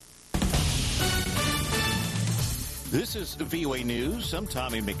This is VOA News. I'm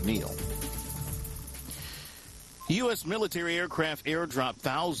Tommy McNeil. U.S. military aircraft airdropped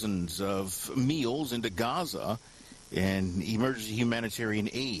thousands of meals into Gaza and emergency humanitarian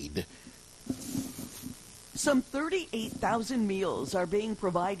aid. Some 38,000 meals are being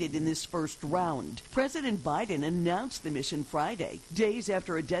provided in this first round. President Biden announced the mission Friday, days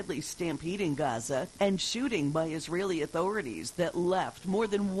after a deadly stampede in Gaza and shooting by Israeli authorities that left more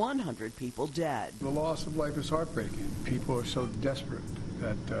than 100 people dead. The loss of life is heartbreaking. People are so desperate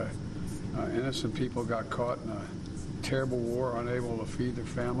that innocent people got caught in a terrible war, unable to feed their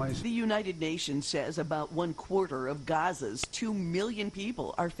families. The United Nations says about 1/4 of Gaza's 2 million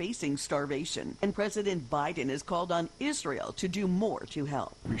people are facing starvation, and President Biden has called on Israel to do more to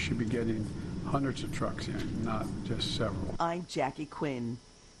help. We should be getting hundreds of trucks in, not just several. I'm Jackie Quinn.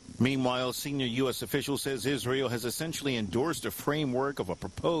 Meanwhile, senior U.S. official says Israel has essentially endorsed a framework of a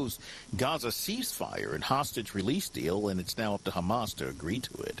proposed Gaza ceasefire and hostage release deal, and it's now up to Hamas to agree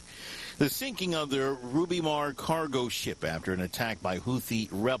to it. The sinking of the Ruby Mar cargo ship after an attack by Houthi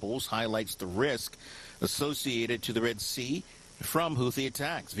rebels highlights the risk associated to the Red Sea from Houthi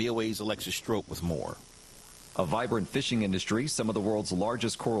attacks. VOA's Alexis Strope with more. A vibrant fishing industry, some of the world's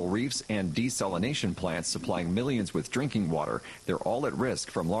largest coral reefs, and desalination plants supplying millions with drinking water. They're all at risk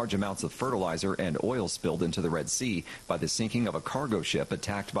from large amounts of fertilizer and oil spilled into the Red Sea by the sinking of a cargo ship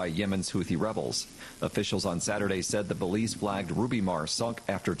attacked by Yemen's Houthi rebels. Officials on Saturday said the Belize-flagged Ruby Mar sunk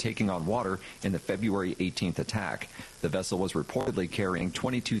after taking on water in the February 18th attack. The vessel was reportedly carrying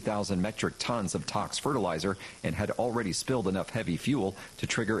 22,000 metric tons of tox fertilizer and had already spilled enough heavy fuel to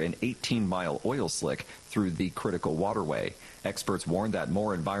trigger an 18-mile oil slick through the critical waterway. Experts warned that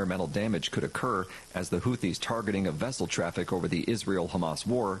more environmental damage could occur as the Houthis' targeting of vessel traffic over the Israel-Hamas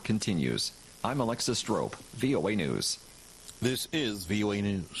war continues. I'm Alexis Strope, VOA News. This is VOA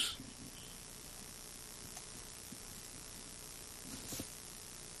News.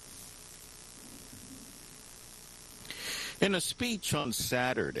 In a speech on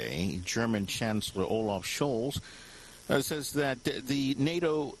Saturday, German Chancellor Olaf Scholz says that the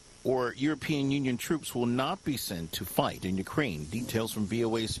NATO or European Union troops will not be sent to fight in Ukraine. Details from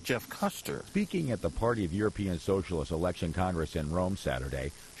VOA's Jeff Custer. Speaking at the Party of European Socialists Election Congress in Rome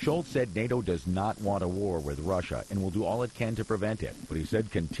Saturday, Scholz said NATO does not want a war with Russia and will do all it can to prevent it. But he said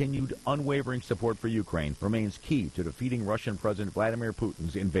continued unwavering support for Ukraine remains key to defeating Russian President Vladimir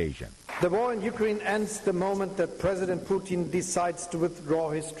Putin's invasion. The war in Ukraine ends the moment that President Putin decides to withdraw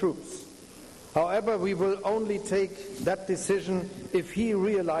his troops. However, we will only take that decision if he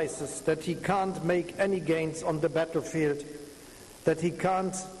realizes that he can't make any gains on the battlefield, that he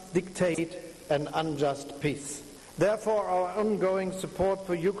can't dictate an unjust peace. Therefore, our ongoing support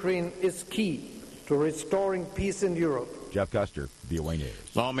for Ukraine is key to restoring peace in Europe. Jeff Custer, VOA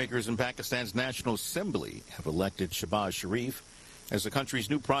News. Lawmakers in Pakistan's National Assembly have elected Shehbaz Sharif as the country's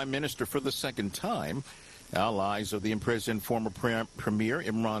new prime minister for the second time. Allies of the imprisoned former Premier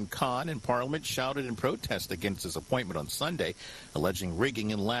Imran Khan in Parliament shouted in protest against his appointment on Sunday, alleging rigging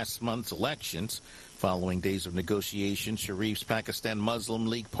in last month's elections. Following days of negotiations, Sharif's Pakistan Muslim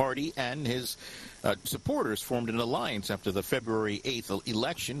League Party and his supporters formed an alliance after the February 8th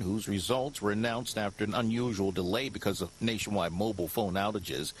election, whose results were announced after an unusual delay because of nationwide mobile phone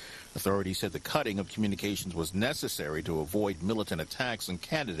outages. Authorities said the cutting of communications was necessary to avoid militant attacks on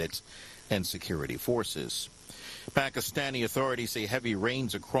candidates and security forces. Pakistani authorities say heavy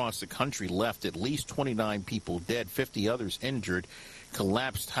rains across the country left at least 29 people dead, 50 others injured,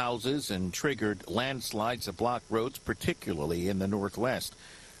 collapsed houses, and triggered landslides that blocked roads, particularly in the northwest.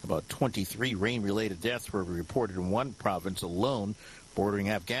 About 23 rain-related deaths were reported in one province alone, bordering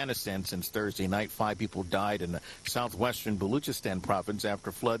Afghanistan since Thursday night. 5 people died in the southwestern Baluchistan province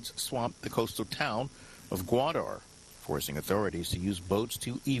after floods swamped the coastal town of Gwadar, forcing authorities to use boats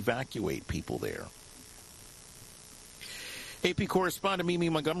to evacuate people there. AP correspondent Mimi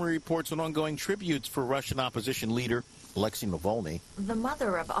Montgomery reports on ongoing tributes for Russian opposition leader Alexei Navalny. The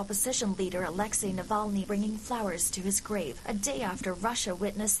mother of opposition leader Alexei Navalny bringing flowers to his grave, a day after Russia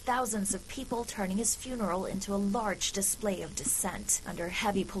witnessed thousands of people turning his funeral into a large display of dissent. Under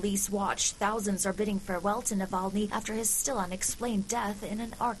heavy police watch, thousands are bidding farewell to Navalny after his still unexplained death in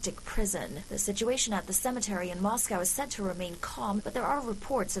an Arctic prison. The situation at the cemetery in Moscow is said to remain calm, but there are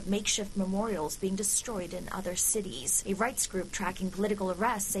reports of makeshift memorials being destroyed in other cities. A rights group tracking political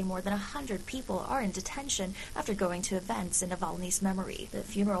arrests say more than 100 people are in detention after going to events in Navalny's memory. The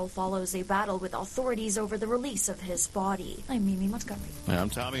funeral follows a battle with authorities over the release of his body. I'm Mimi Montgomery.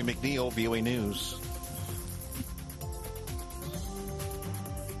 I'm Tommy McNeil, VOA News.